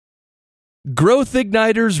Growth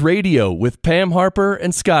Igniters Radio with Pam Harper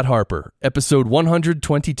and Scott Harper, episode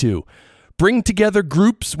 122. Bring together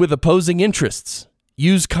groups with opposing interests.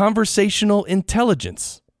 Use conversational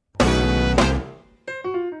intelligence.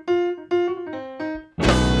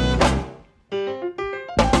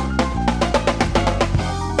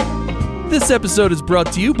 This episode is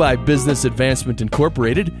brought to you by Business Advancement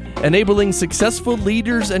Incorporated, enabling successful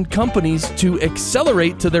leaders and companies to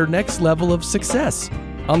accelerate to their next level of success.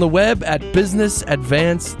 On the web at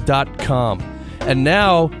businessadvance.com. And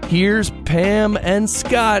now, here's Pam and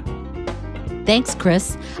Scott. Thanks,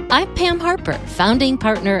 Chris. I'm Pam Harper, founding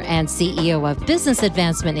partner and CEO of Business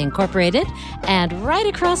Advancement Incorporated. And right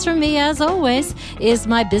across from me, as always, is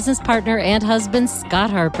my business partner and husband,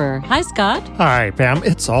 Scott Harper. Hi, Scott. Hi, Pam.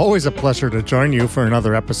 It's always a pleasure to join you for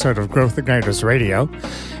another episode of Growth Igniters Radio.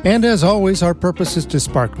 And as always, our purpose is to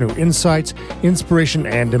spark new insights, inspiration,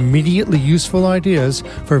 and immediately useful ideas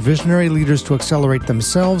for visionary leaders to accelerate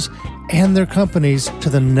themselves and their companies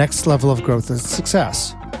to the next level of growth and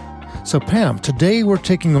success. So, Pam, today we're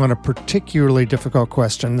taking on a particularly difficult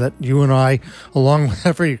question that you and I, along with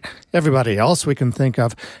everybody else we can think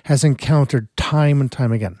of, has encountered time and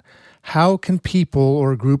time again. How can people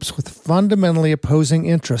or groups with fundamentally opposing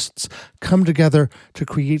interests come together to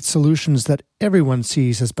create solutions that everyone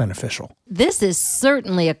sees as beneficial? This is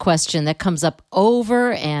certainly a question that comes up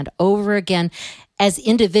over and over again as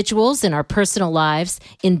individuals in our personal lives,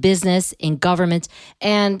 in business, in government,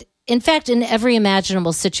 and in fact, in every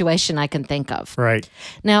imaginable situation I can think of. Right.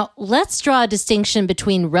 Now, let's draw a distinction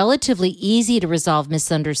between relatively easy to resolve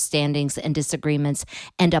misunderstandings and disagreements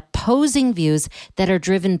and opposing views that are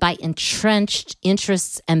driven by entrenched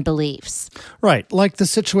interests and beliefs. Right. Like the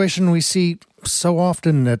situation we see so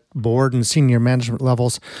often at board and senior management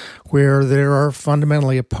levels where there are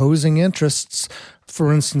fundamentally opposing interests,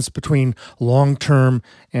 for instance, between long-term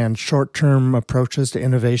and short-term approaches to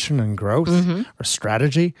innovation and growth or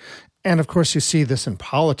strategy. And of course, you see this in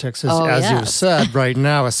politics, as you've said right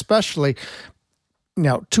now, especially.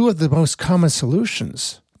 Now, two of the most common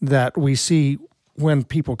solutions that we see when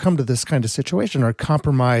people come to this kind of situation are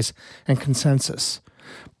compromise and consensus.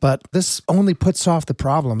 But this only puts off the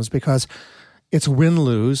problems because it's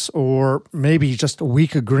win-lose or maybe just a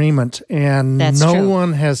weak agreement, and no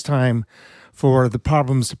one has time for the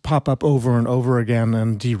problems to pop up over and over again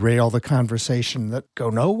and derail the conversation that go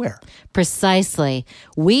nowhere. Precisely.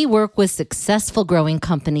 We work with successful growing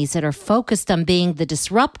companies that are focused on being the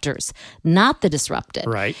disruptors, not the disrupted.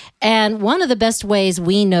 Right. And one of the best ways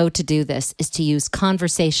we know to do this is to use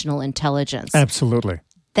conversational intelligence. Absolutely.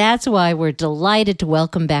 That's why we're delighted to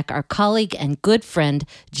welcome back our colleague and good friend,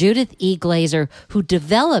 Judith E. Glazer, who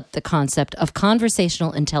developed the concept of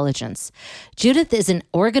conversational intelligence. Judith is an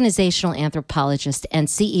organizational anthropologist and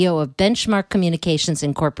CEO of Benchmark Communications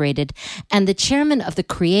Incorporated and the chairman of the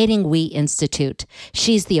Creating We Institute.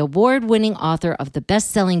 She's the award-winning author of the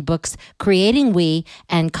best-selling books Creating We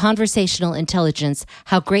and Conversational Intelligence,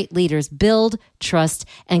 How Great Leaders Build, Trust,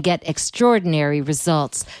 and Get Extraordinary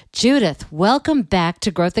Results. Judith, welcome back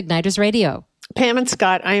to Growth Igniters Radio. Pam and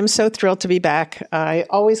Scott, I am so thrilled to be back. I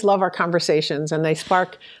always love our conversations, and they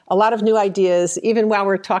spark a lot of new ideas, even while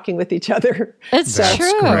we're talking with each other. It's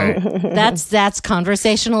true. Great. That's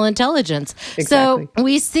conversational intelligence. Exactly. So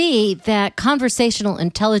we see that conversational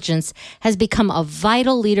intelligence has become a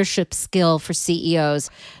vital leadership skill for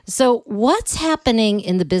CEOs. So what's happening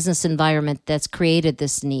in the business environment that's created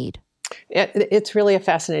this need? It's really a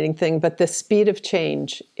fascinating thing, but the speed of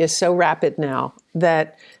change is so rapid now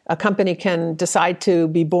that a company can decide to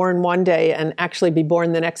be born one day and actually be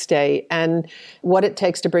born the next day. And what it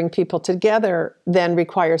takes to bring people together then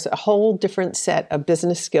requires a whole different set of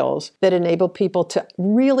business skills that enable people to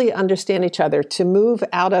really understand each other, to move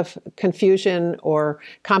out of confusion or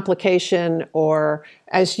complication or,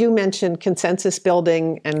 as you mentioned, consensus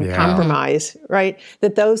building and compromise, right?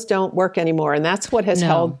 That those don't work anymore. And that's what has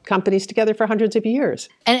held companies together for hundreds of years.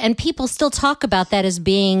 And people still talk about that as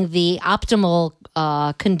being the optimal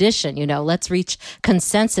condition, let's reach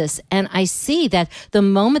consensus. And I see that the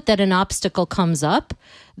moment that an obstacle comes up,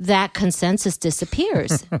 that consensus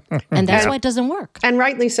disappears. And that's why it doesn't work. And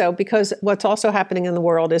rightly so, because what's also happening in the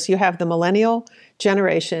world is you have the millennial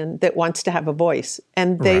generation that wants to have a voice,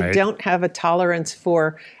 and they don't have a tolerance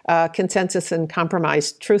for consensus and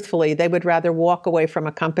compromise. Truthfully, they would rather walk away from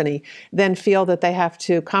a company than feel that they have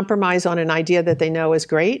to compromise on an idea that they know is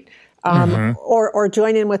great. Or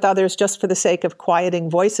join in with others just for the sake of quieting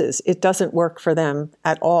voices. It doesn't work for them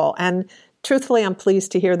at all. And truthfully, I'm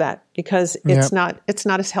pleased to hear that, because it's not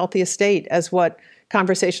as healthy a state as what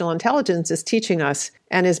conversational intelligence is teaching us,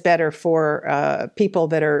 and is better for people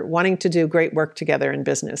that are wanting to do great work together in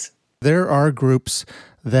business. There are groups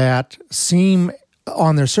that seem,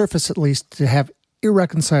 on their surface at least, to have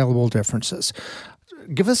irreconcilable differences.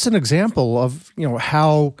 Give us an example of,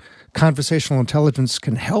 how conversational intelligence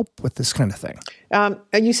can help with this kind of thing.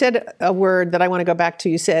 You said a word that I want to go back to.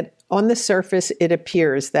 You said, on the surface, it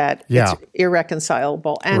appears that it's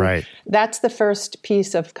irreconcilable. And that's the first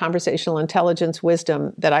piece of conversational intelligence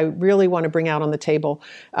wisdom that I really want to bring out on the table.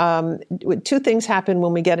 Two things happen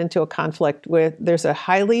when we get into a conflict where there's a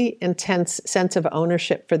highly intense sense of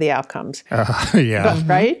ownership for the outcomes.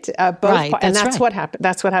 Right? And that's what happens.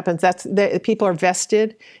 That's what happens. People are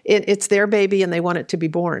vested. It's their baby and they want it to be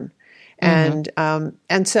born. And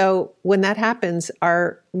so when that happens,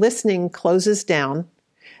 our listening closes down.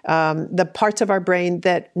 The parts of our brain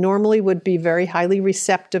that normally would be very highly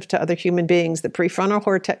receptive to other human beings, the prefrontal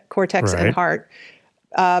cortex and heart,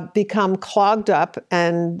 become clogged up,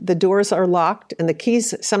 and the doors are locked, and the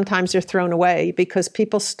keys sometimes are thrown away because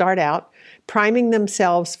people start out priming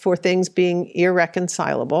themselves for things being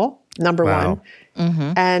irreconcilable, number one.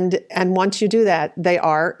 And once you do that, they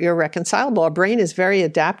are irreconcilable. Our brain is very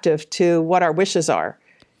adaptive to what our wishes are.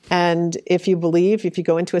 And if you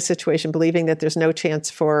go into a situation believing that there's no chance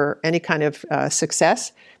for any kind of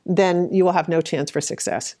success, then you will have no chance for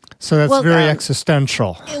success. So that's very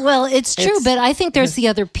existential. Well, it's true, but I think there's the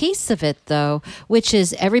other piece of it, though, which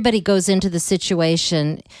is everybody goes into the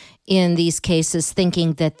situation in these cases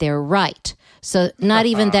thinking that they're right. So not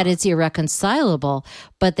even that it's irreconcilable,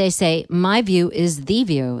 but they say, my view is the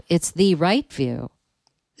view. It's the right view.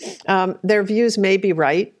 Their views may be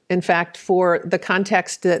right. In fact, for the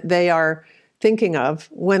context that they are thinking of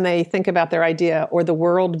when they think about their idea or the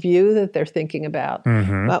worldview that they're thinking about.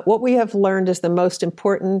 What we have learned is the most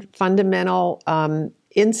important fundamental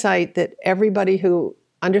insight that everybody who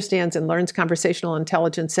understands and learns conversational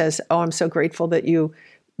intelligence says, oh, I'm so grateful that you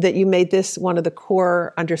made this one of the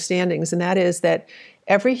core understandings. And that is that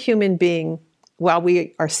every human being, while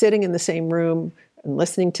we are sitting in the same room and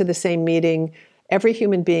listening to the same meeting, every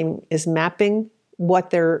human being is mapping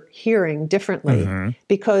what they're hearing differently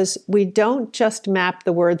because we don't just map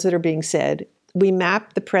the words that are being said. We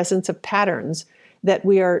map the presence of patterns that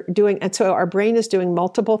we are doing. And so our brain is doing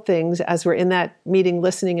multiple things as we're in that meeting,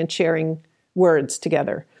 listening and sharing words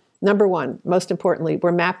together. Number one, most importantly,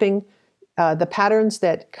 we're mapping the patterns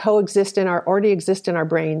that already exist in our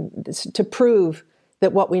brain to prove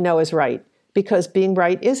that what we know is right. Because being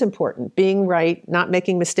right is important. Being right, not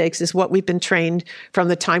making mistakes, is what we've been trained from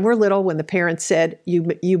the time we're little when the parents said,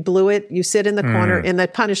 you blew it, you sit in the corner in the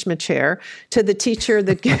punishment chair, to the teacher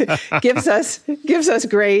that gives us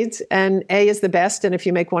grades, and A is the best, and if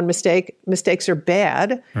you make one mistake, mistakes are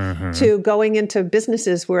bad, to going into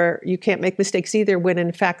businesses where you can't make mistakes either, when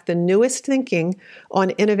in fact the newest thinking on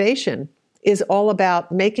innovation is all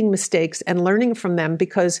about making mistakes and learning from them,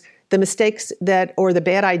 because the mistakes or the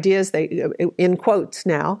bad ideas, in quotes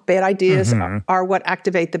now, bad ideas are what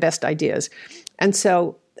activate the best ideas. And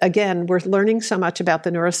so, again, we're learning so much about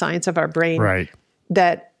the neuroscience of our brain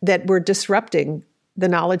that we're disrupting the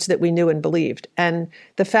knowledge that we knew and believed. And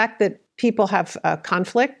the fact that people have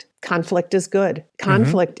conflict is good.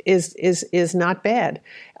 Conflict is not bad.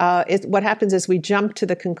 What happens is we jump to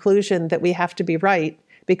the conclusion that we have to be right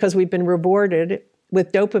because we've been rewarded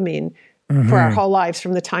with dopamine for our whole lives,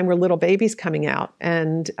 from the time we're little babies coming out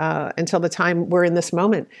and until the time we're in this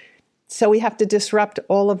moment. So we have to disrupt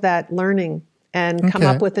all of that learning and come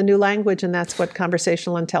up with a new language, and that's what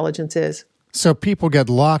conversational intelligence is. So people get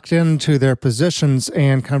locked into their positions,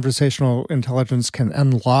 and conversational intelligence can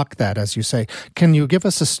unlock that, as you say. Can you give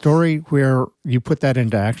us a story where you put that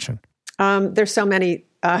into action? There's so many.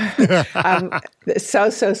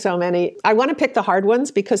 So many. I want to pick the hard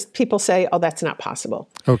ones because people say, "Oh, that's not possible."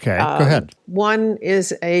 Okay, go ahead. One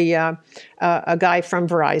is a guy from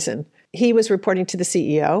Verizon. He was reporting to the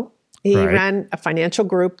CEO. He ran a financial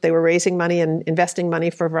group. They were raising money and investing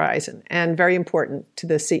money for Verizon, and very important to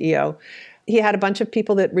the CEO. He had a bunch of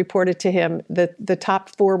people that reported to him. The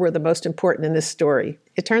top four were the most important in this story.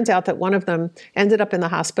 It turns out that one of them ended up in the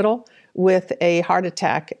hospital with a heart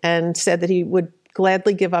attack and said that he would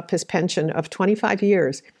gladly give up his pension of 25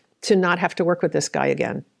 years to not have to work with this guy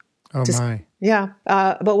again. Oh, my. Yeah.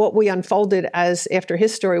 But what we unfolded after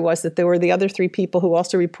his story was that there were the other three people who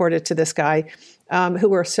also reported to this guy who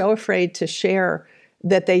were so afraid to share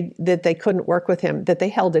that they couldn't work with him, that they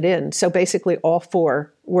held it in. So basically all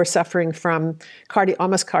four were suffering from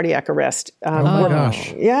almost cardiac arrest. Oh my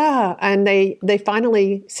gosh. Yeah. And they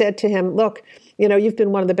finally said to him, look, you've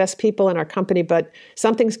been one of the best people in our company, but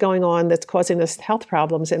something's going on that's causing us health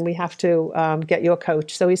problems, and we have to get you a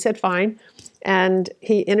coach. So he said, fine. And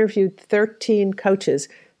he interviewed 13 coaches.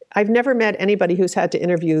 I've never met anybody who's had to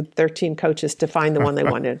interview 13 coaches to find the one they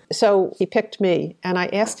wanted. So he picked me, and I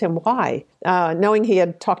asked him why, knowing he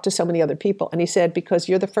had talked to so many other people. And he said, because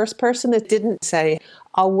you're the first person that didn't say,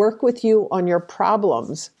 I'll work with you on your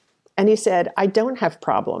problems. And he said, I don't have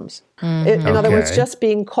problems. In other words, just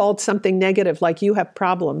being called something negative, like you have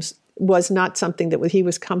problems, was not something that he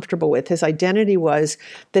was comfortable with. His identity was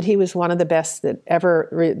that he was one of the best that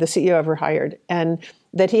the CEO ever hired, and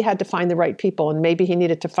that he had to find the right people, and maybe he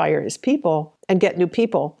needed to fire his people and get new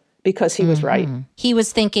people because he was right. He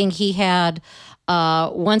was thinking he had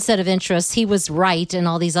one set of interests. He was right, and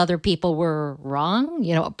all these other people were wrong.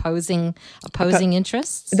 Opposing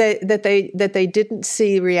interests. That they didn't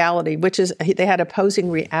see reality, which is they had opposing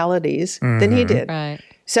realities than he did. Right.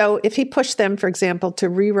 So if he pushed them, for example, to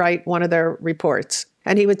rewrite one of their reports,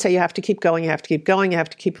 and he would say, you have to keep going, you have to keep going, you have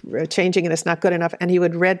to keep changing, and it's not good enough, and he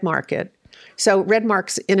would red mark it. So red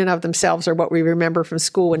marks in and of themselves are what we remember from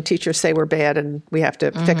school when teachers say we're bad and we have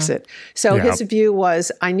to fix it. So his view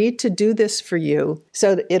was, I need to do this for you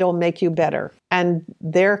so that it'll make you better. And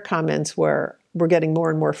their comments were, we're getting more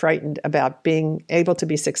and more frightened about being able to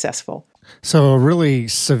be successful. So a really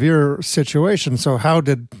severe situation. So how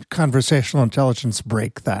did conversational intelligence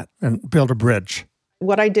break that and build a bridge?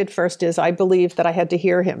 What I did first is I believed that I had to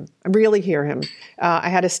hear him, really hear him. I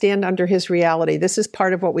had to stand under his reality. This is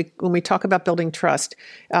part of when we talk about building trust,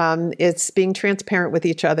 it's being transparent with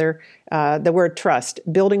each other. The word trust,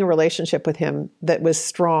 building a relationship with him that was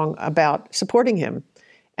strong about supporting him.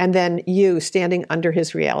 And then you standing under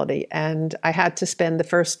his reality. And I had to spend the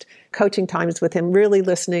first coaching times with him really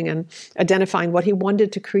listening and identifying what he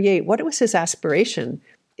wanted to create, what was his aspiration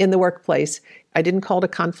in the workplace. I didn't call it a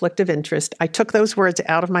conflict of interest. I took those words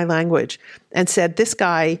out of my language and said, this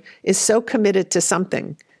guy is so committed to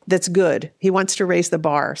something that's good. He wants to raise the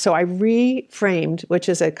bar. So I reframed, which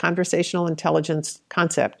is a conversational intelligence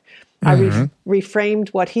concept. I reframed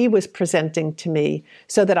what he was presenting to me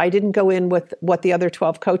so that I didn't go in with what the other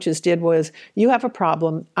 12 coaches did was, you have a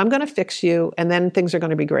problem, I'm going to fix you, and then things are going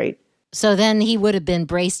to be great. So then he would have been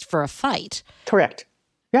braced for a fight. Correct.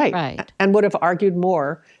 Right. And would have argued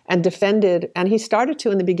more and defended, and he started to,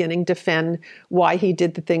 in the beginning, defend why he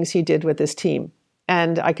did the things he did with his team.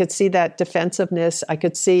 And I could see that defensiveness. I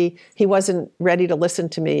could see he wasn't ready to listen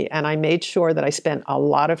to me, and I made sure that I spent a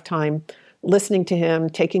lot of time listening to him,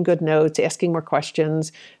 taking good notes, asking more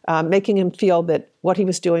questions, making him feel that what he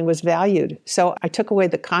was doing was valued. So I took away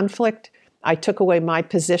the conflict. I took away my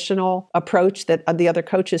positional approach that the other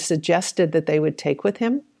coaches suggested that they would take with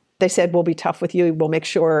him. They said, we'll be tough with you. We'll make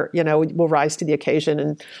sure, we'll rise to the occasion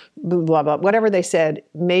and blah, blah, blah. Whatever they said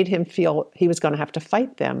made him feel he was going to have to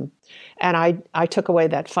fight them. And I took away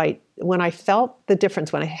that fight. When I felt the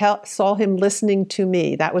difference, when I saw him listening to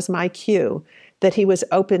me, that was my cue that he was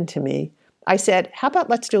open to me. I said, how about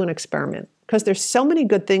let's do an experiment? Because there's so many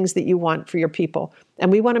good things that you want for your people.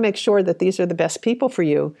 And we want to make sure that these are the best people for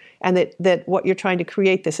you. And that what you're trying to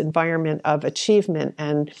create, this environment of achievement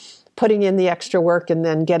and putting in the extra work and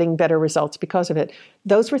then getting better results because of it.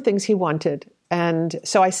 Those were things he wanted. And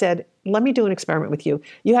so I said, let me do an experiment with you.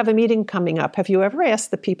 You have a meeting coming up. Have you ever asked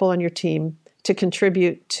the people on your team to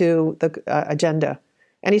contribute to the agenda?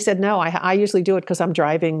 And he said, no, I usually do it because I'm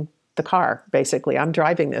driving the car, basically. I'm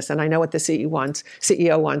driving this, and I know what the CEO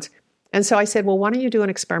wants. And so I said, well, why don't you do an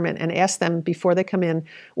experiment and ask them before they come in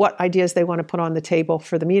what ideas they want to put on the table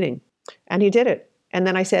for the meeting? And he did it. And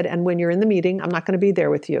then I said, and when you're in the meeting, I'm not going to be there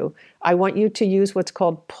with you. I want you to use what's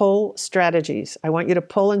called pull strategies. I want you to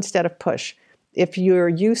pull instead of push. If you're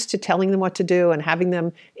used to telling them what to do and having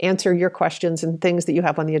them answer your questions and things that you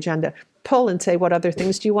have on the agenda, pull and say, what other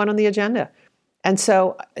things do you want on the agenda? And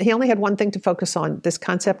so he only had one thing to focus on, this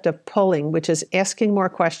concept of pulling, which is asking more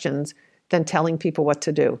questions than telling people what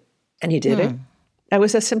to do. And he did it. It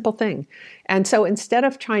was a simple thing. And so instead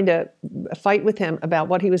of trying to fight with him about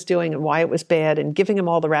what he was doing and why it was bad and giving him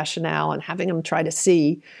all the rationale and having him try to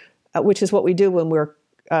see, which is what we do when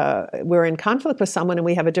we're in conflict with someone and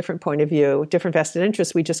we have a different point of view, different vested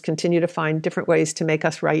interests, we just continue to find different ways to make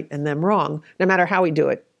us right and them wrong, no matter how we do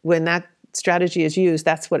it. When that strategy is used,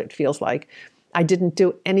 that's what it feels like. I didn't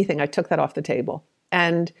do anything. I took that off the table.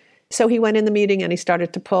 And so he went in the meeting and he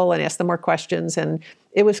started to pull and ask them more questions. And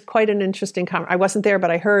it was quite an interesting conversation. I wasn't there,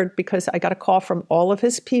 but I heard because I got a call from all of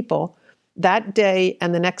his people that day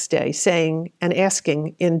and the next day saying and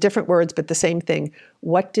asking in different words, but the same thing,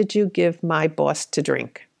 what did you give my boss to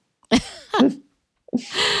drink?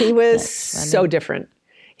 He was so different.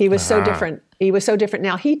 He was so different. He was so different.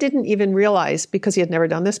 Now, he didn't even realize, because he had never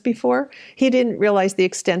done this before, he didn't realize the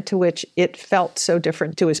extent to which it felt so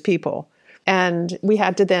different to his people. And we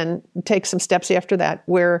had to then take some steps after that,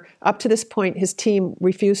 where up to this point, his team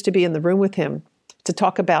refused to be in the room with him to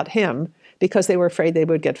talk about him because they were afraid they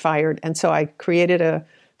would get fired. And so I created a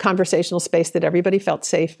conversational space that everybody felt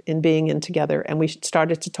safe in being in together. And we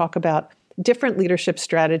started to talk about different leadership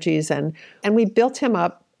strategies. And we built him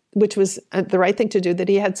up, which was the right thing to do, that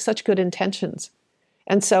he had such good intentions.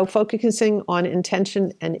 And so focusing on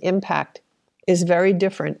intention and impact is very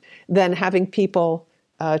different than having people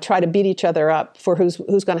try to beat each other up for who's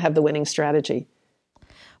going to have the winning strategy.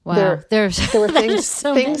 Wow. There were things,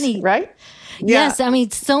 many. Right? Yes, I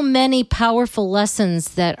mean, so many powerful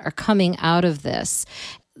lessons that are coming out of this.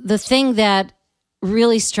 The thing that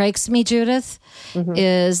really strikes me, Judith,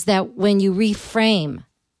 is that when you reframe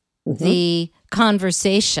the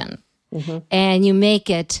conversation and you make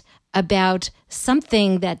it about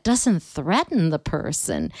something that doesn't threaten the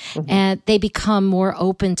person, and they become more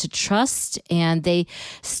open to trust, and they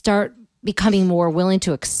start becoming more willing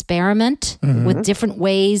to experiment with different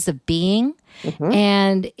ways of being.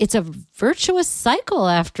 And it's a virtuous cycle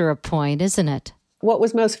after a point, isn't it? What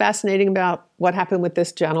was most fascinating about what happened with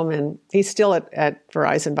this gentleman, he's still at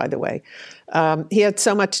Verizon, by the way. He had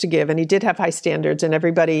so much to give, and he did have high standards, and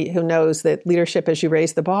everybody who knows that leadership, as you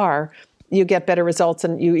raise the bar, you get better results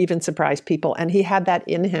and you even surprise people. And he had that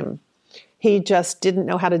in him. He just didn't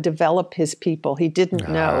know how to develop his people. He didn't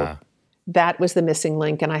know. That was the missing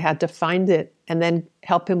link, and I had to find it and then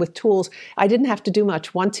help him with tools. I didn't have to do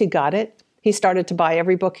much. Once he got it, he started to buy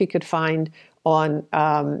every book he could find on,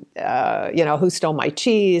 Who Stole My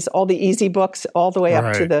Cheese, all the easy books, all the way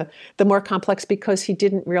up to the more complex, because he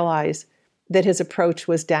didn't realize that his approach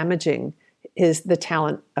was damaging the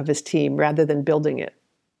talent of his team rather than building it.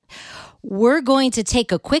 We're going to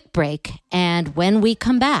take a quick break, and when we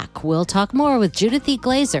come back, we'll talk more with Judith E.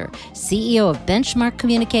 Glazer, CEO of Benchmark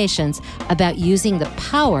Communications, about using the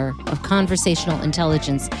power of conversational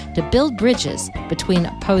intelligence to build bridges between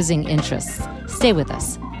opposing interests. Stay with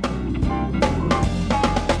us.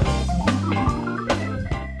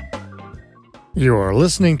 You're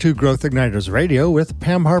listening to Growth Igniters Radio with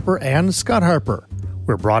Pam Harper and Scott Harper.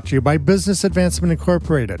 We're brought to you by Business Advancement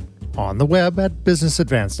Incorporated, on the web at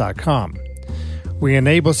businessadvance.com. We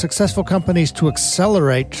enable successful companies to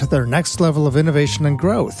accelerate to their next level of innovation and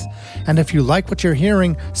growth. And if you like what you're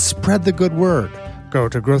hearing, spread the good word. Go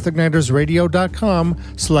to growthignitersradio.com,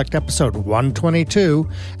 select episode 122,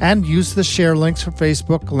 and use the share links for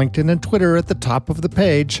Facebook, LinkedIn, and Twitter at the top of the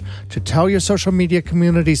page to tell your social media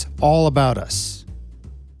communities all about us.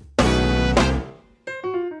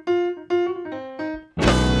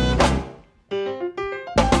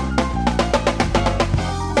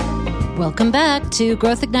 Welcome back to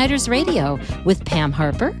Growth Igniters Radio with Pam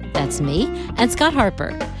Harper, that's me, and Scott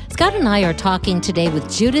Harper. Scott and I are talking today with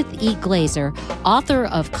Judith E. Glazer, author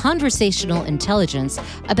of Conversational Intelligence,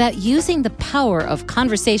 about using the power of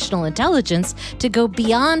conversational intelligence to go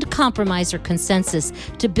beyond compromise or consensus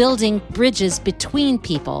to building bridges between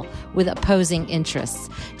people with opposing interests.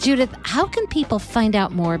 Judith, how can people find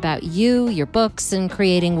out more about you, your books, and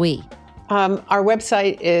Creating We? Our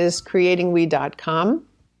website is creatingwe.com.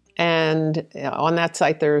 And on that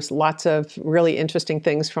site, there's lots of really interesting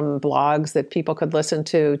things, from blogs that people could listen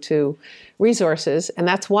to resources. And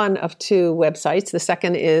that's one of two websites. The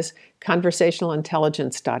second is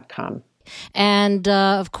conversationalintelligence.com. And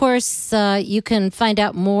of course, you can find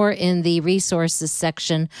out more in the resources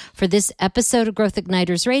section for this episode of Growth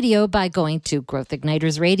Igniters Radio by going to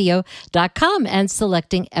growthignitersradio.com and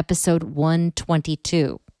selecting episode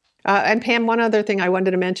 122. And Pam, one other thing I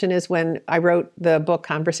wanted to mention is when I wrote the book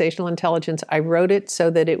Conversational Intelligence, I wrote it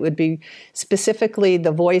so that it would be specifically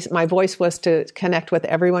the voice. My voice was to connect with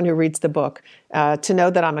everyone who reads the book, to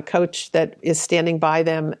know that I'm a coach that is standing by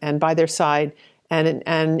them and by their side,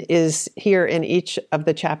 and is here in each of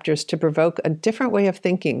the chapters to provoke a different way of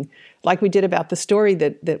thinking, like we did about the story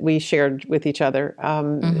that we shared with each other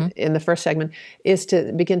in the first segment, is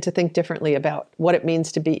to begin to think differently about what it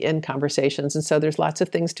means to be in conversations. And so there's lots of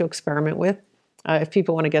things to experiment with if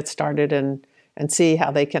people want to get started and see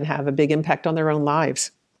how they can have a big impact on their own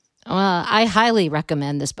lives. I highly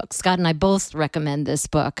recommend this book. Scott and I both recommend this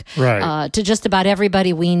book to just about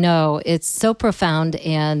everybody we know. It's so profound,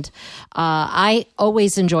 and I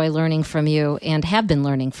always enjoy learning from you and have been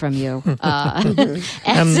learning from you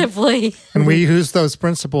actively. And we use those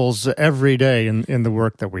principles every day in the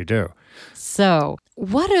work that we do. So,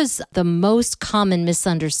 what is the most common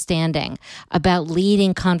misunderstanding about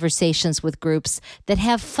leading conversations with groups that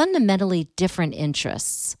have fundamentally different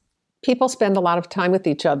interests? People spend a lot of time with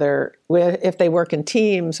each other if they work in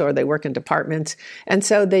teams or they work in departments. And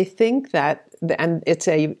so they think that, and it's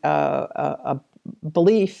a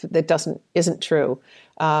belief that isn't true.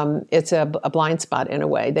 It's a blind spot in a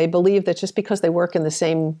way. They believe that just because they work in the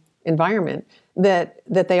same environment, that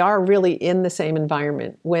they are really in the same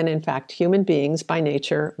environment, when in fact human beings by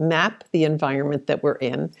nature map the environment that we're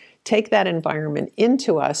in, take that environment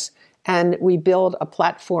into us, and we build a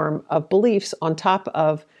platform of beliefs on top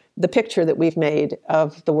of the picture that we've made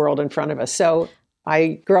of the world in front of us. So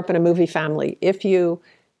I grew up in a movie family. If you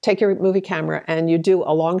take your movie camera and you do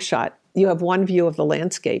a long shot, you have one view of the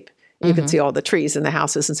landscape. You can see all the trees and the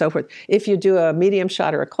houses and so forth. If you do a medium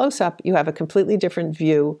shot or a close-up, you have a completely different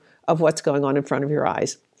view of what's going on in front of your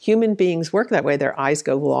eyes. Human beings work that way. Their eyes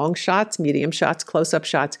go long shots, medium shots, close-up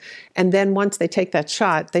shots. And then once they take that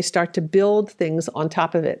shot, they start to build things on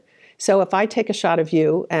top of it. So if I take a shot of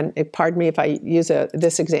you, and pardon me if I use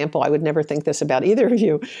this example, I would never think this about either of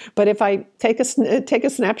you, but if I take a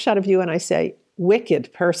snapshot of you and I say,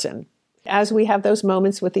 wicked person, as we have those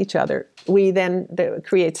moments with each other, we then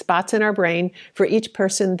create spots in our brain for each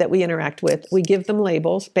person that we interact with. We give them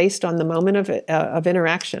labels based on the moment of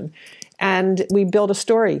interaction, and we build a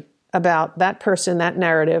story about that person, that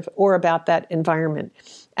narrative, or about that environment.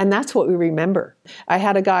 And that's what we remember. I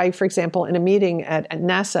had a guy, for example, in a meeting at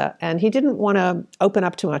NASA, and he didn't want to open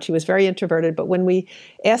up too much. He was very introverted. But when we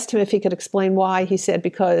asked him if he could explain why, he said,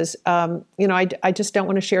 because, I just don't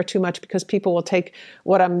want to share too much because people will take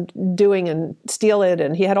what I'm doing and steal it.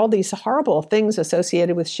 And he had all these horrible things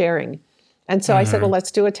associated with sharing. And so I said, well,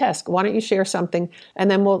 let's do a test. Why don't you share something, and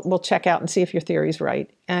then we'll check out and see if your theory's right.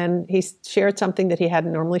 And he shared something that he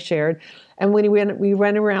hadn't normally shared. And when we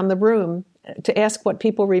went around the room to ask what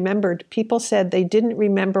people remembered, people said they didn't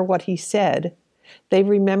remember what he said. They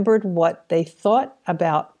remembered what they thought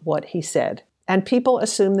about what he said. And people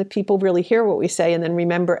assume that people really hear what we say and then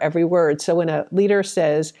remember every word. So when a leader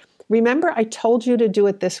says, remember, I told you to do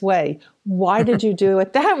it this way. Why did you do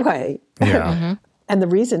it that way? Yeah. And the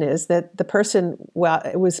reason is that the person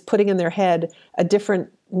was putting in their head a different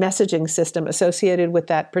messaging system associated with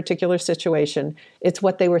that particular situation. It's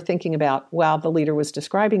what they were thinking about while the leader was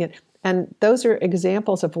describing it. And those are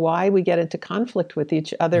examples of why we get into conflict with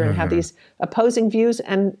each other and have these opposing views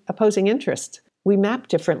and opposing interests. We map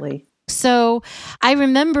differently. So I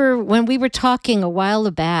remember when we were talking a while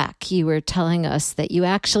back, you were telling us that you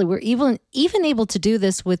actually were even able to do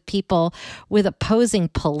this with people with opposing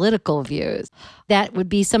political views. That would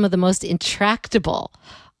be some of the most intractable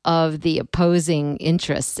of the opposing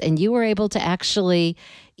interests. And you were able to actually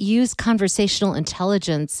use conversational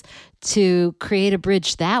intelligence to create a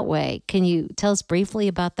bridge that way. Can you tell us briefly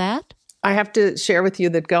about that? I have to share with you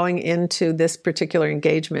that going into this particular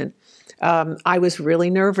engagement, I was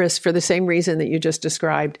really nervous for the same reason that you just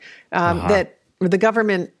described, that the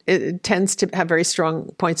government tends to have very strong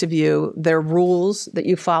points of view. There are rules that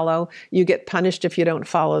you follow. You get punished if you don't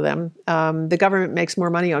follow them. The government makes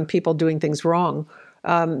more money on people doing things wrong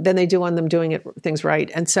than they do on them doing things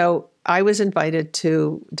right. And so I was invited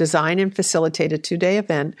to design and facilitate a 2-day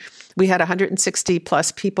event. We had 160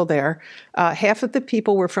 plus people there. Half of the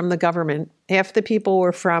people were from the government. Half the people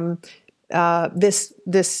were from this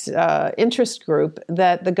interest group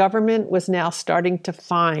that the government was now starting to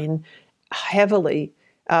fine heavily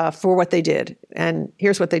for what they did. And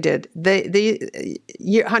here's what they did.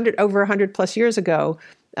 Over 100 plus years ago,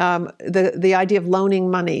 the idea of loaning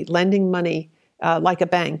money, lending money like a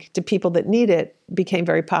bank to people that need it became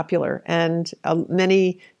very popular. And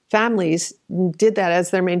many families did that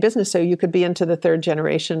as their main business, so you could be into the third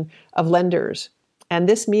generation of lenders. And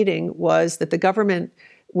this meeting was that the government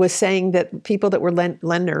was saying that people that were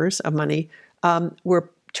lenders of money were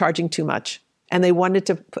charging too much. And they wanted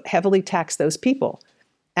to heavily tax those people.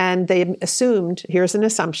 And they assumed, here's an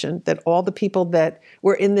assumption, that all the people that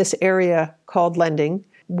were in this area called lending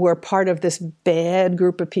were part of this bad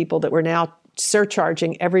group of people that were now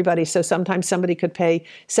surcharging everybody. So sometimes somebody could pay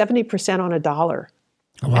 70% on a dollar.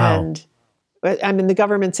 Wow. And I mean, the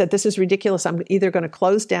government said, this is ridiculous. I'm either going to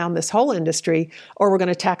close down this whole industry or we're going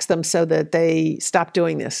to tax them so that they stop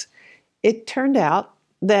doing this. It turned out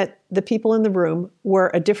that the people in the room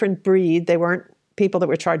were a different breed. They weren't people that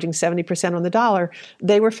were charging 70% on the dollar.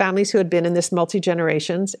 They were families who had been in this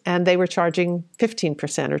multi-generations, and they were charging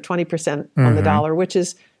 15% or 20% on the dollar, which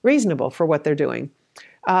is reasonable for what they're doing.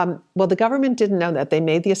 Well, the government didn't know that. They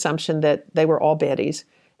made the assumption that they were all baddies.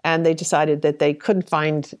 And they decided that they couldn't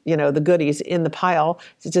find, the goodies in the pile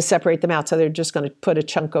to separate them out. So they're just going to put a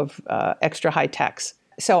chunk of extra high tax.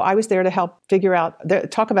 So I was there to help figure out,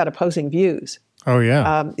 talk about opposing views. Oh,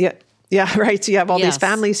 yeah. Yeah, right. So you have all these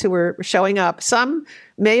families who were showing up. Some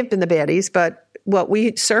may have been the baddies, but what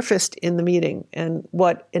we surfaced in the meeting and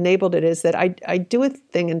what enabled it is that I do a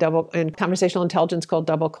thing in conversational intelligence called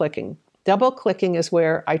double clicking. Double clicking is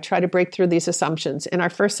where I try to break through these assumptions. In our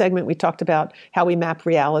first segment, we talked about how we map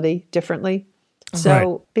reality differently.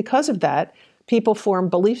 So because of that, people form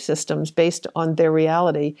belief systems based on their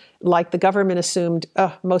reality. Like the government assumed,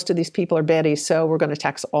 oh, most of these people are baddies, so we're going to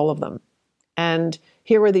tax all of them. And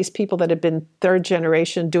here were these people that had been third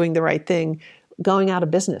generation doing the right thing, going out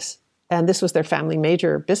of business. And this was their family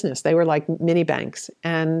major business. They were like mini banks.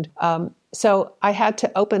 And so I had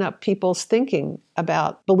to open up people's thinking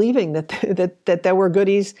about believing that there were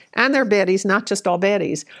goodies and there are baddies, not just all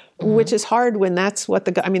baddies, which is hard when that's what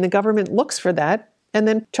the government looks for that and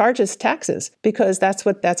then charges taxes because that's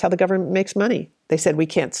how the government makes money. They said, we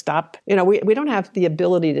can't stop. We don't have the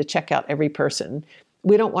ability to check out every person.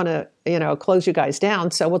 We don't want to, close you guys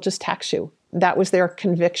down, so we'll just tax you. That was their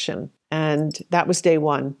conviction. And that was day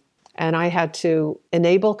one. And I had to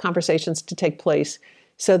enable conversations to take place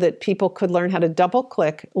so that people could learn how to double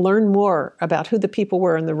click, learn more about who the people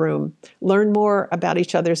were in the room, learn more about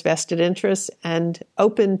each other's vested interests, and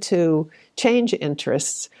open to change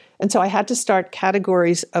interests. And so I had to start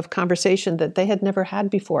categories of conversation that they had never had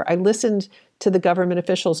before. I listened to the government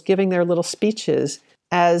officials giving their little speeches,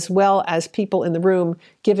 as well as people in the room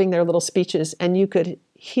giving their little speeches. And you could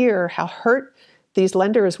hear how hurt these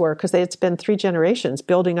lenders were because they had spent 3 generations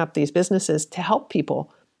building up these businesses to help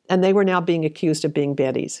people. And they were now being accused of being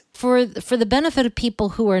baddies. For the benefit of people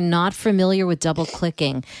who are not familiar with double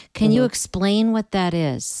clicking, can you explain what that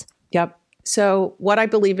is? Yep. So what I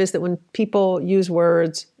believe is that when people use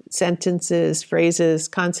words, sentences, phrases,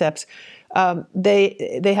 concepts,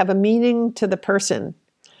 they have a meaning to the person.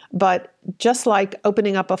 But just like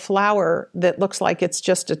opening up a flower that looks like it's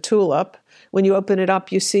just a tulip, when you open it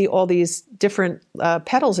up, you see all these different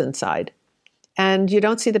petals inside. And you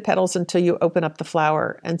don't see the petals until you open up the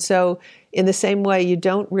flower. And so in the same way, you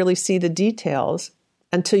don't really see the details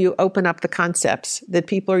until you open up the concepts that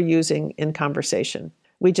people are using in conversation.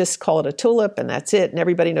 We just call it a tulip and that's it. And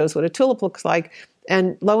everybody knows what a tulip looks like.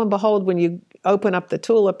 And lo and behold, when you open up the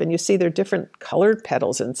tulip and you see there are different colored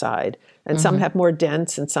petals inside, and some have more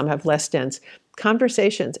dense and some have less dense.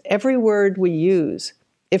 Conversations, every word we use,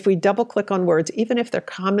 if we double click on words, even if they're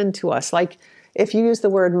common to us, like if you use the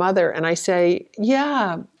word mother and I say,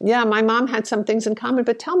 yeah, my mom had some things in common,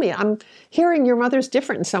 but tell me, I'm hearing your mother's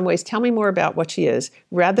different in some ways. Tell me more about what she is,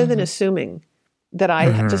 rather than assuming that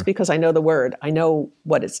just because I know the word, I know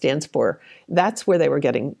what it stands for. That's where they were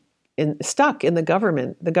getting stuck in the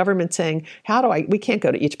government saying, we can't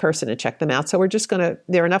go to each person and check them out. So we're just there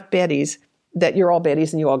are enough baddies that you're all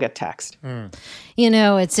baddies and you all get taxed.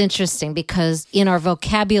 It's interesting because in our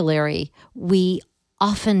vocabulary, we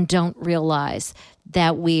often don't realize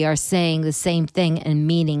that we are saying the same thing and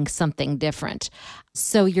meaning something different.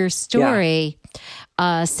 So your story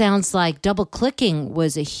sounds like double clicking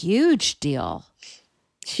was a huge deal.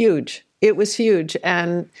 Huge. It was huge.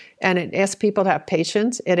 And it asked people to have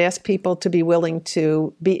patience. It asked people to be willing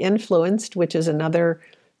to be influenced, which is another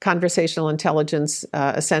conversational intelligence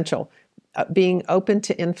essential. Being open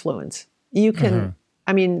to influence. You can,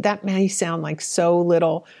 that may sound like so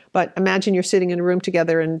little, but imagine you're sitting in a room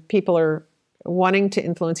together and people are wanting to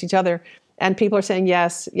influence each other. And people are saying,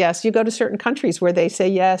 yes, yes. You go to certain countries where they say,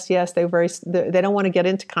 yes, yes. They don't want to get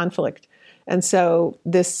into conflict. And so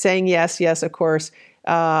this saying, yes, yes, of course,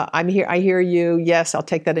 I'm here. I hear you. Yes, I'll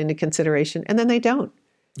take that into consideration. And then they don't.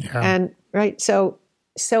 Yeah. And right. So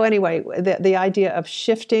anyway, the idea of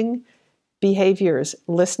shifting behaviors,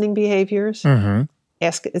 listening behaviors,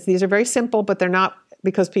 these are very simple, but they're not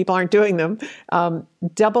because people aren't doing them.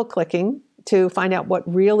 Double clicking to find out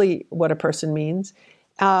what a person means.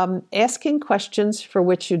 Asking questions for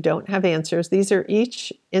which you don't have answers. These are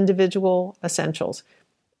each individual essentials.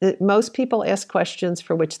 Most people ask questions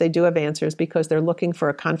for which they do have answers because they're looking for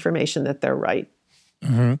a confirmation that they're right.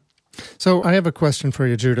 So I have a question for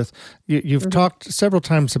you, Judith. You've talked several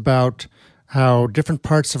times about how different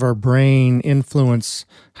parts of our brain influence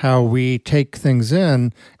how we take things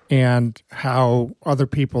in and how other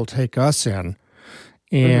people take us in,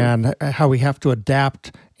 and how we have to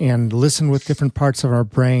adapt and listen with different parts of our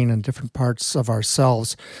brain and different parts of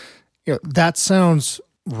ourselves. That sounds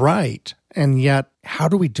right. And yet, how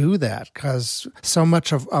do we do that? Because so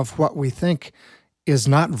much of what we think is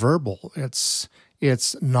not verbal. It's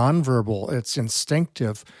nonverbal. It's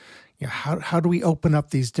instinctive. How do we open up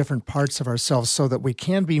these different parts of ourselves so that we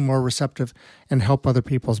can be more receptive and help other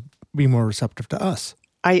people be more receptive to us?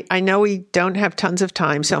 I know we don't have tons of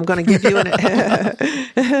time, so I'm going to give you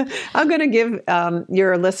I'm going to give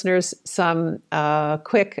your listeners some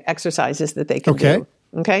quick exercises that they can do.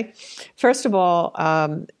 Okay. First of all,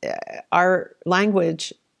 our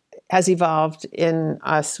language has evolved in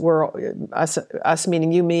us. Us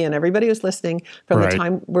meaning you, me, and everybody who's listening from the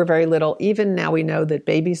time we're very little. Even now we know that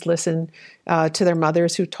babies listen to their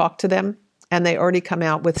mothers who talk to them, and they already come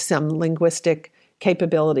out with some linguistic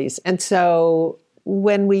capabilities. And so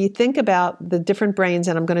when we think about the different brains,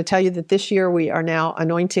 and I'm going to tell you that this year we are now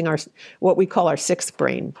anointing what we call our sixth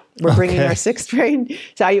brain. We're bringing our sixth brain.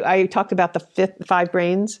 So I talked about the five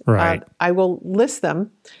brains. Right. I will list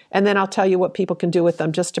them, and then I'll tell you what people can do with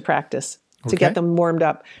them just to practice, to get them warmed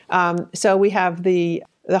up. So we have the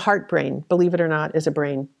heart brain, believe it or not, is a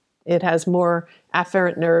brain. It has more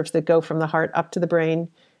afferent nerves that go from the heart up to the brain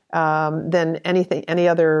than any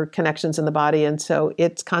other connections in the body. And so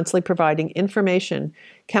it's constantly providing information,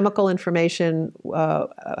 chemical information,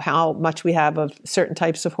 how much we have of certain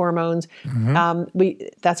types of hormones.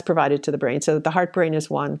 That's provided to the brain. So the heart brain is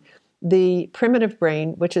one. The primitive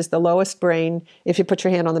brain, which is the lowest brain, if you put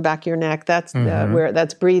your hand on the back of your neck, that's where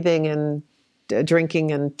that's breathing and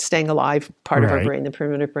drinking and staying alive part of our brain, the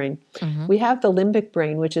primitive brain. We have the limbic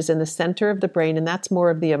brain, which is in the center of the brain, and that's more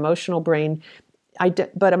of the emotional brain.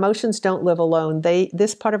 But emotions don't live alone.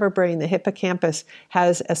 This part of our brain, the hippocampus,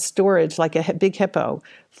 has a storage like a big hippo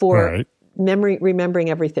for remembering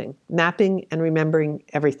everything, mapping and remembering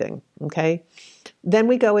everything. Okay. Then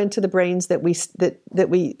we go into the brains that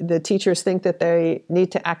the teachers think that they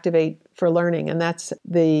need to activate for learning, and that's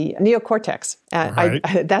the neocortex.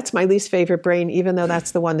 That's my least favorite brain, even though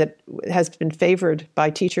that's the one that has been favored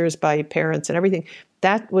by teachers, by parents, and everything.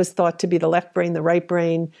 That was thought to be the left brain, the right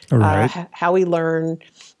brain, how we learn,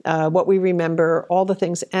 what we remember, all the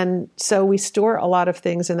things. And so we store a lot of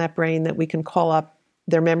things in that brain that we can call up.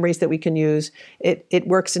 They're memories that we can use. It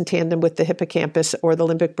works in tandem with the hippocampus or the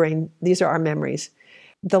limbic brain. These are our memories.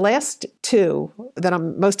 The last two that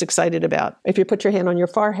I'm most excited about, if you put your hand on your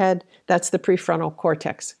forehead, that's the prefrontal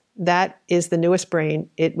cortex. That is the newest brain.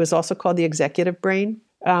 It was also called the executive brain.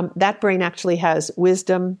 That brain actually has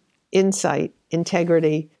wisdom, insight,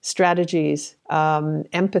 integrity, strategies,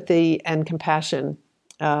 empathy, and compassion.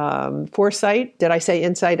 Foresight. Did I say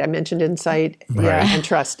insight? I mentioned insight. Yeah, and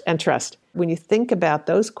trust. When you think about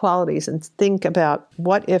those qualities and think about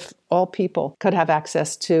what if all people could have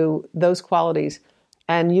access to those qualities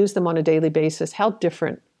and use them on a daily basis, how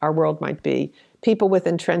different our world might be. People with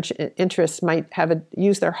entrenched interests might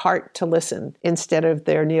use their heart to listen instead of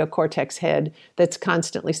their neocortex head that's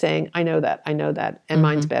constantly saying, I know that, and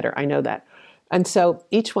mine's better, I know that. And so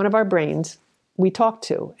each one of our brains we talk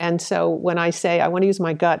to. And so when I say I want to use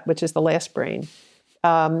my gut, which is the last brain,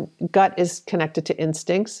 gut is connected to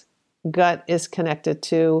instincts. Gut is connected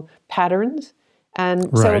to patterns. And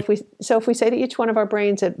so if we say to each one of our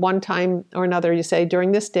brains at one time or another, you say,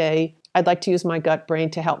 during this day, I'd like to use my gut brain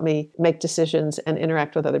to help me make decisions and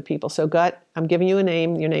interact with other people. So gut, I'm giving you a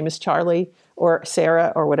name. Your name is Charlie or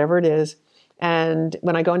Sarah or whatever it is. And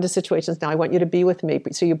when I go into situations now, I want you to be with me.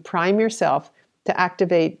 So you prime yourself to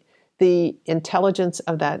activate the intelligence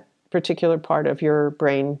of that particular part of your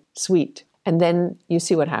brain suite. And then you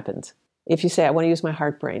see what happens. If you say, I want to use my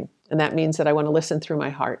heart brain, and that means that I want to listen through my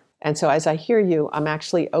heart. And so as I hear you, I'm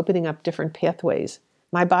actually opening up different pathways.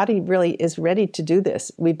 My body really is ready to do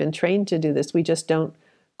this. We've been trained to do this. We just don't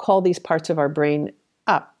call these parts of our brain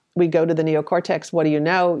up. We go to the neocortex. What do you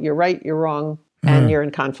know? You're right, you're wrong, and you're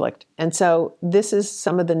in conflict. And so this is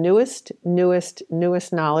some of the newest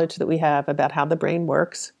knowledge that we have about how the brain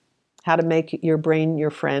works, how to make your brain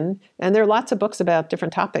your friend. And there are lots of books about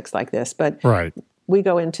different topics like this, but we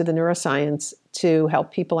go into the neuroscience to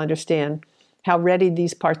help people understand how ready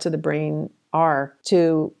these parts of the brain are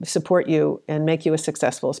to support you and make you as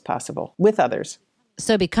successful as possible with others.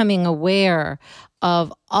 So becoming aware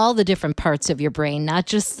of all the different parts of your brain, not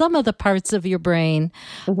just some of the parts of your brain,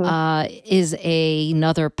 is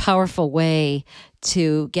another powerful way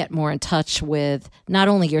to get more in touch with not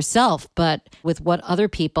only yourself, but with what other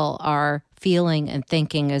people are feeling and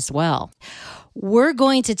thinking as well. We're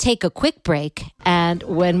going to take a quick break, and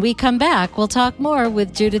when we come back, we'll talk more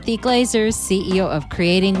with Judith E. Glazer, CEO of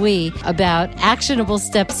Creating We, about actionable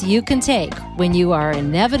steps you can take when you are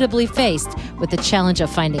inevitably faced with the challenge of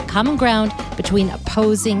finding common ground between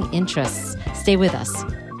opposing interests. Stay with us.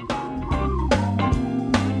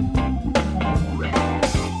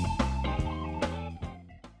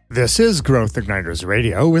 This is Growth Igniters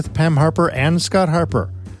Radio with Pam Harper and Scott Harper.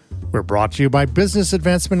 We're brought to you by Business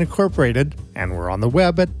Advancement Incorporated, and we're on the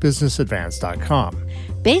web at businessadvance.com.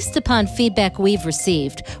 Based upon feedback we've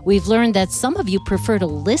received, we've learned that some of you prefer to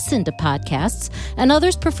listen to podcasts and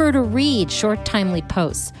others prefer to read short, timely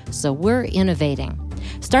posts. So we're innovating.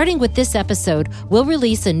 Starting with this episode, we'll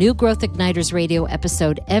release a new Growth Igniters Radio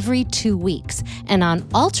episode every 2 weeks. And on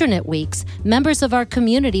alternate weeks, members of our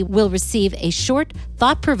community will receive a short,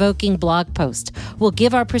 thought-provoking blog post. We'll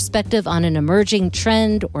give our perspective on an emerging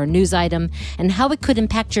trend or news item and how it could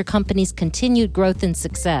impact your company's continued growth and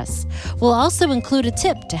success. We'll also include a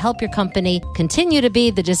tip to help your company continue to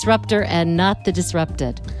be the disruptor and not the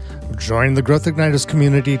disrupted. Join the Growth Igniters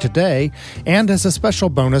community today, and as a special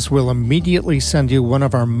bonus, we'll immediately send you one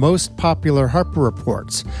of our most popular Harper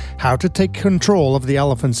reports, How to Take Control of the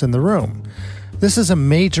Elephants in the Room. This is a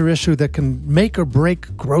major issue that can make or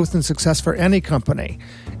break growth and success for any company.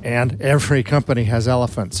 And every company has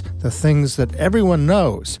elephants, the things that everyone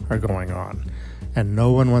knows are going on, and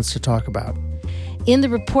no one wants to talk about. In the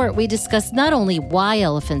report, we discuss not only why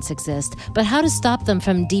elephants exist, but how to stop them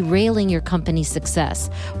from derailing your company's success.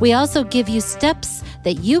 We also give you steps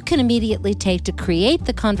that you can immediately take to create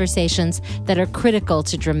the conversations that are critical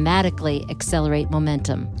to dramatically accelerate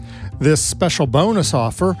momentum. This special bonus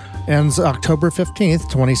offer ends October 15th,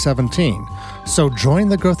 2017. So join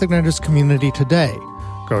the Growth Igniters community today.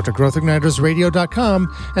 Go to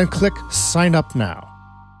growthignitersradio.com and click Sign Up Now.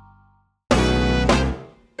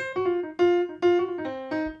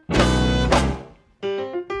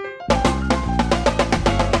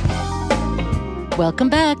 Welcome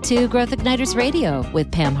back to Growth Igniters Radio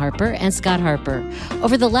with Pam Harper and Scott Harper.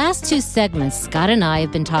 Over the last 2 segments, Scott and I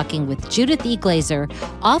have been talking with Judith E. Glaser,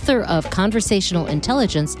 author of Conversational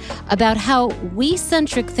Intelligence, about how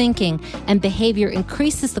we-centric thinking and behavior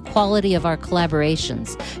increases the quality of our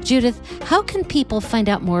collaborations. Judith, how can people find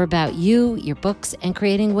out more about you, your books, and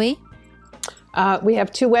Creating We? We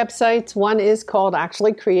have 2 websites. One is called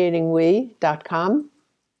actually creatingwe.com.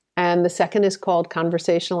 And the second is called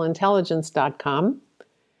conversationalintelligence.com.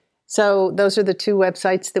 So those are the 2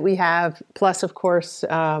 websites that we have, plus, of course,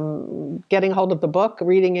 getting hold of the book,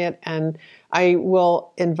 reading it. And I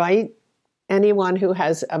will invite anyone who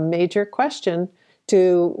has a major question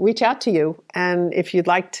to reach out to you. And if you'd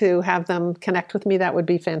like to have them connect with me, that would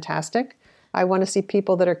be fantastic. I want to see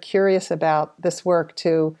people that are curious about this work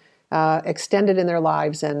to extend it in their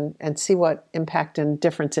lives and see what impact and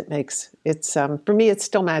difference it makes. It's for me, it's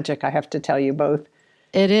still magic, I have to tell you both.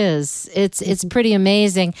 It is. It's pretty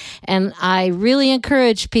amazing. And I really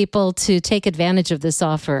encourage people to take advantage of this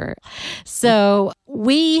offer. So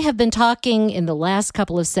we have been talking in the last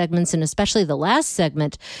couple of segments, and especially the last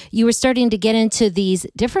segment, you were starting to get into these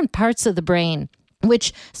different parts of the brain,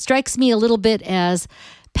 which strikes me a little bit as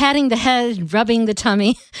patting the head, rubbing the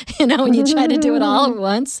tummy, when you try to do it all at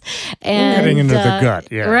once. And getting into the gut,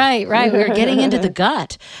 yeah. Right. We were getting into the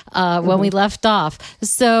gut when we left off.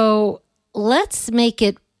 So let's make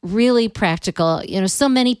it really practical. So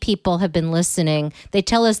many people have been listening. They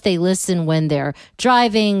tell us they listen when they're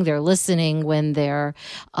driving, they're listening when they're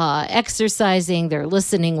exercising, they're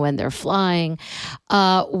listening when they're flying.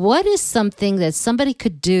 What is something that somebody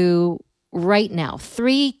could do right now?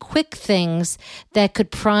 3 quick things that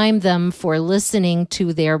could prime them for listening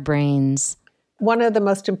to their brains. One of the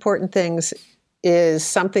most important things is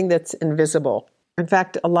something that's invisible. In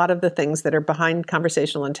fact, a lot of the things that are behind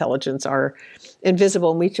conversational intelligence are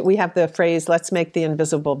invisible. And we have the phrase, let's make the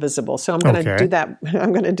invisible visible. So I'm going to do that.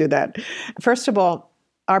 I'm going to do that. First of all,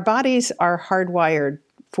 our bodies are hardwired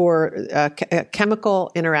for chemical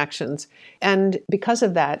interactions. And because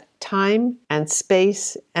of that, time and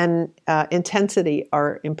space and intensity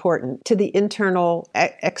are important to the internal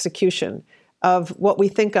execution of what we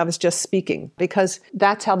think of as just speaking, because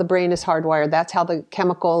that's how the brain is hardwired. That's how the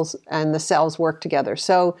chemicals and the cells work together.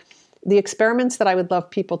 So the experiments that I would love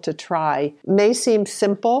people to try may seem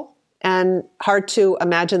simple and hard to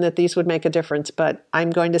imagine that these would make a difference, but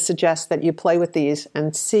I'm going to suggest that you play with these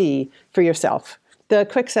and see for yourself. The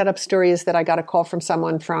quick setup story is that I got a call from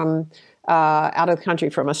someone from out of the country,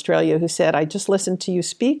 from Australia, who said, I just listened to you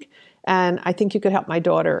speak, and I think you could help my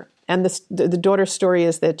daughter. And the daughter's story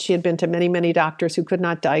is that she had been to many, many doctors who could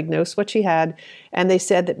not diagnose what she had. And they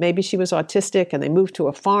said that maybe she was autistic, and they moved to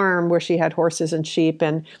a farm where she had horses and sheep.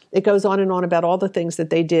 And it goes on and on about all the things that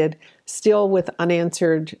they did, still with the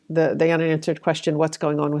unanswered question, what's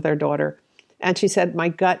going on with our daughter? And she said, my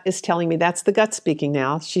gut is telling me, that's the gut speaking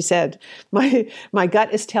now. She said, my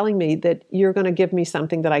gut is telling me that you're going to give me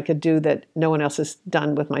something that I could do that no one else has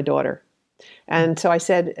done with my daughter. And so I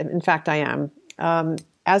said, in fact, I am.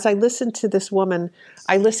 As I listened to this woman,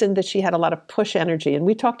 I listened that she had a lot of push energy. And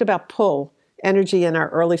we talked about pull energy in our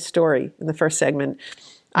early story in the first segment.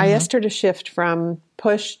 I asked her to shift from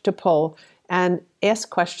push to pull and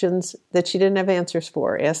ask questions that she didn't have answers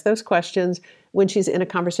for. Ask those questions when she's in a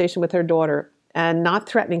conversation with her daughter, and not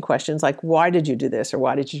threatening questions like, why did you do this or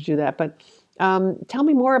why did you do that? But Tell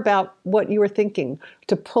me more about what you were thinking,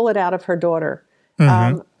 to pull it out of her daughter.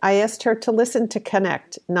 I asked her to listen, to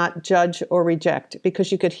connect, not judge or reject,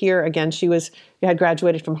 because you could hear, again, you had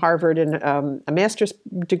graduated from Harvard and a master's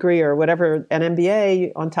degree or whatever, an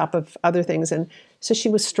MBA on top of other things. And so she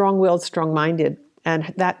was strong-willed, strong-minded.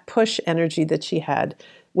 And that push energy that she had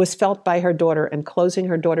was felt by her daughter and closing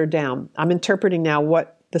her daughter down. I'm interpreting now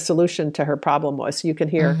what the solution to her problem was. So you can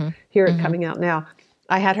hear it coming out now.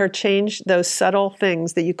 I had her change those subtle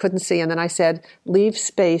things that you couldn't see. And then I said, leave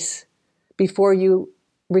space before you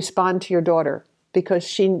respond to your daughter,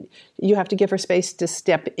 because you have to give her space to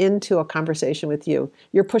step into a conversation with you.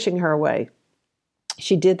 You're pushing her away.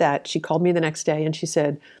 She did that. She called me the next day and she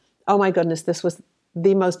said, oh my goodness, this was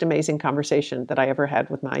the most amazing conversation that I ever had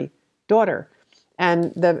with my daughter.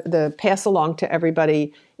 And the pass along to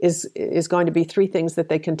everybody is going to be 3 things that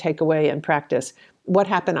they can take away and practice. What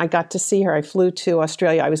happened? I got to see her. I flew to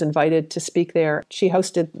Australia. I was invited to speak there. She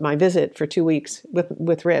hosted my visit for 2 weeks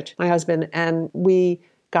with Rich, my husband, and we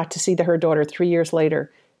got to see her daughter 3 years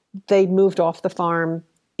later. They moved off the farm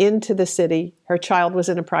into the city. Her child was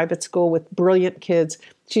in a private school with brilliant kids.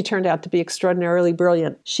 She turned out to be extraordinarily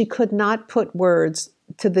brilliant. She could not put words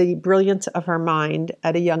to the brilliance of her mind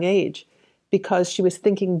at a young age, because she was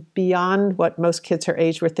thinking beyond what most kids her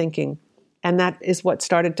age were thinking. And that is what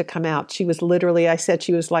started to come out. She was literally, I said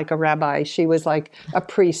she was like a rabbi. She was like a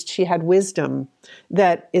priest. She had wisdom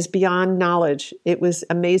that is beyond knowledge. It was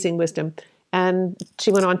amazing wisdom. And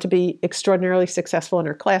she went on to be extraordinarily successful in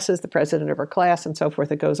her classes, the president of her class, and so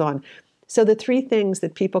forth. It goes on. So the 3 things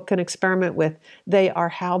that people can experiment with, they are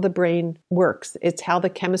how the brain works. It's how the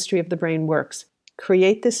chemistry of the brain works.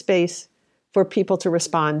 Create the space for people to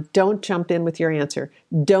respond. Don't jump in with your answer.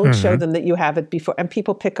 Don't show them that you have it before. And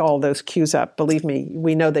people pick all those cues up. Believe me,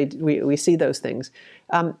 we know we see those things.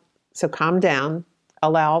 So calm down.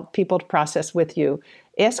 Allow people to process with you.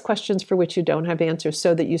 Ask questions for which you don't have answers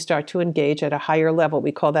so that you start to engage at a higher level.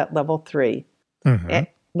 We call that level 3.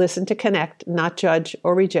 Listen to connect, not judge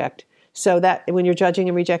or reject. So that when you're judging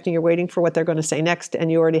and rejecting, you're waiting for what they're going to say next,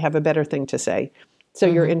 and you already have a better thing to say. So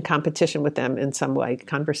you're in competition with them in some way,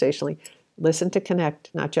 conversationally. Listen to connect,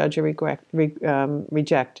 not judge or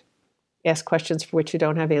reject. Ask questions for which you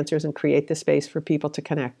don't have answers, and create the space for people to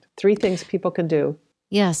connect. 3 things people can do.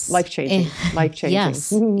 Yes. Life-changing. Life-changing.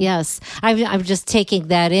 Yes. Yes. I'm just taking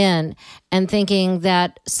that in and thinking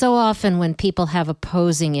that so often when people have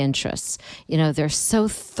opposing interests, they're so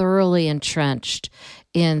thoroughly entrenched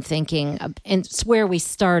in thinking, and it's where we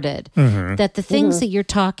started, that the things that you're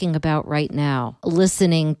talking about right now,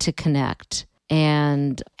 listening to connect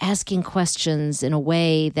and asking questions in a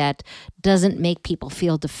way that doesn't make people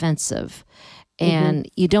feel defensive, and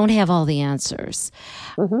you don't have all the answers.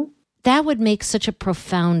 That would make such a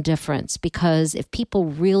profound difference, because if people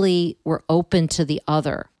really were open to the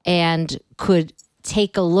other and could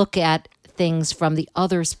take a look at things from the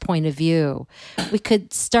other's point of view, we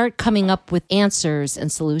could start coming up with answers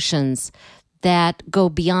and solutions that go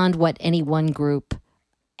beyond what any one group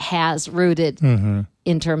has rooted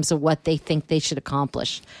in terms of what they think they should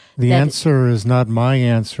accomplish. The answer is not my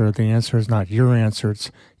answer. The answer is not your answer. It's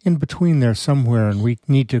in between there somewhere, and we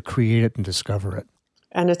need to create it and discover it.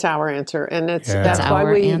 And it's our answer. And that's our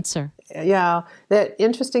why answer. Yeah. That,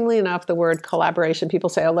 interestingly enough, the word collaboration, people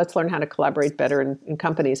say, oh, let's learn how to collaborate better in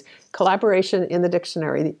companies. Collaboration in the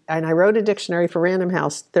dictionary, and I wrote a dictionary for Random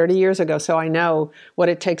House 30 years ago, so I know what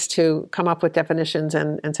it takes to come up with definitions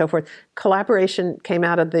and so forth. Collaboration came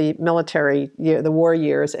out of the military, the war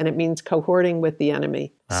years, and it means cohorting with the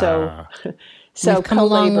enemy. So we've come a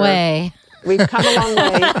long way. We've come a long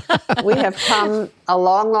way. We have come a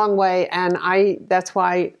long, long way. And that's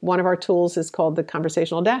why one of our tools is called the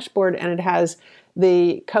Conversational Dashboard. And it has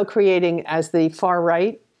the co-creating as the far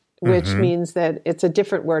right, which means that it's a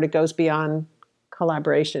different word. It goes beyond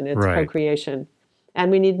collaboration. It's co-creation. And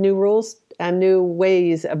we need new rules and new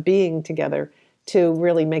ways of being together to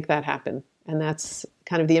really make that happen. And that's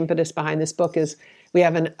kind of the impetus behind this book, is we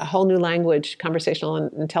have a whole new language. Conversational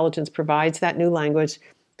intelligence provides that new language.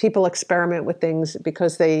 People experiment with things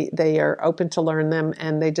because they are open to learn them,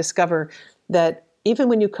 and they discover that even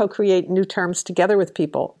when you co-create new terms together with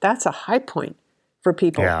people, that's a high point for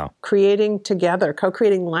people. Yeah. Creating together,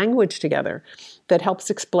 co-creating language together that helps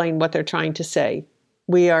explain what they're trying to say.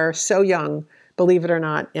 We are so young, believe it or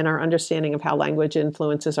not, in our understanding of how language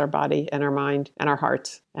influences our body and our mind and our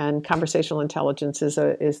hearts. And conversational intelligence it's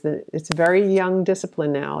a very young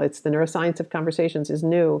discipline now. It's the neuroscience of conversations is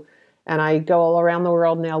new. And I go all around the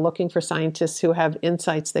world now looking for scientists who have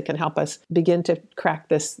insights that can help us begin to crack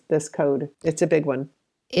this code. It's a big one.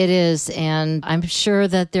 It is, and I'm sure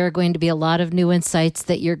that there are going to be a lot of new insights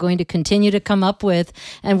that you're going to continue to come up with,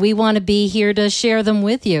 and we want to be here to share them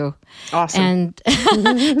with you. Awesome. And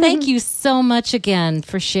thank you so much again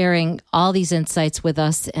for sharing all these insights with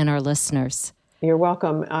us and our listeners. You're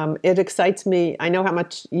welcome. It excites me. I know how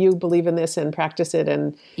much you believe in this and practice it,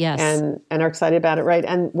 and yes. and are excited about it, right?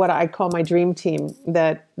 And what I call my dream team.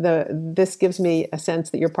 This gives me a sense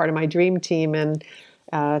that you're part of my dream team, and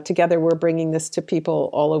together we're bringing this to people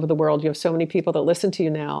all over the world. You have so many people that listen to you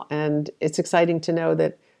now, and it's exciting to know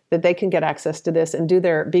that they can get access to this and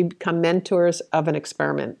become mentors of an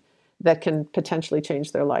experiment that can potentially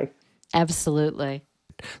change their life. Absolutely.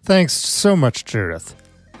 Thanks so much, Judith.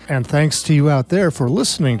 And thanks to you out there for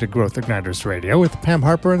listening to Growth Igniters Radio with Pam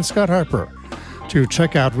Harper and Scott Harper. To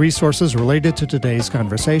check out resources related to today's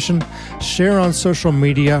conversation, share on social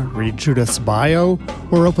media, read Judith's bio,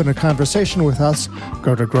 or open a conversation with us,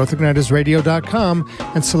 go to growthignitersradio.com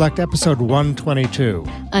and select episode 122.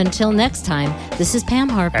 Until next time, this is Pam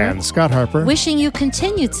Harper And Scott Harper. wishing you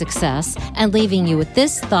continued success and leaving you with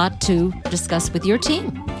this thought to discuss with your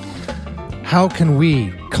team. How can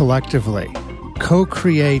we collectively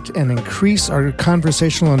co-create and increase our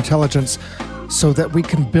conversational intelligence so that we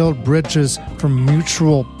can build bridges for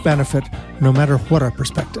mutual benefit no matter what our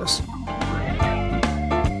perspectives?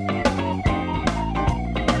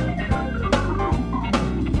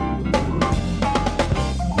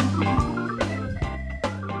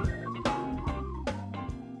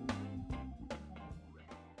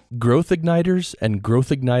 Growth Igniters and Growth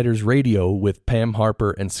Igniters Radio with Pam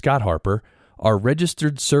Harper and Scott Harper are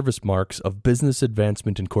registered service marks of Business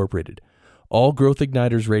Advancement Incorporated. All Growth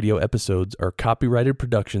Igniters Radio episodes are copyrighted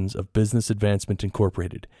productions of Business Advancement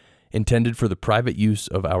Incorporated, intended for the private use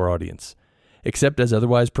of our audience. Except as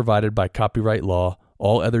otherwise provided by copyright law,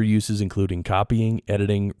 all other uses including copying,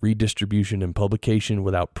 editing, redistribution, and publication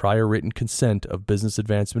without prior written consent of Business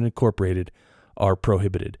Advancement Incorporated are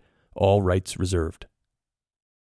prohibited. All rights reserved.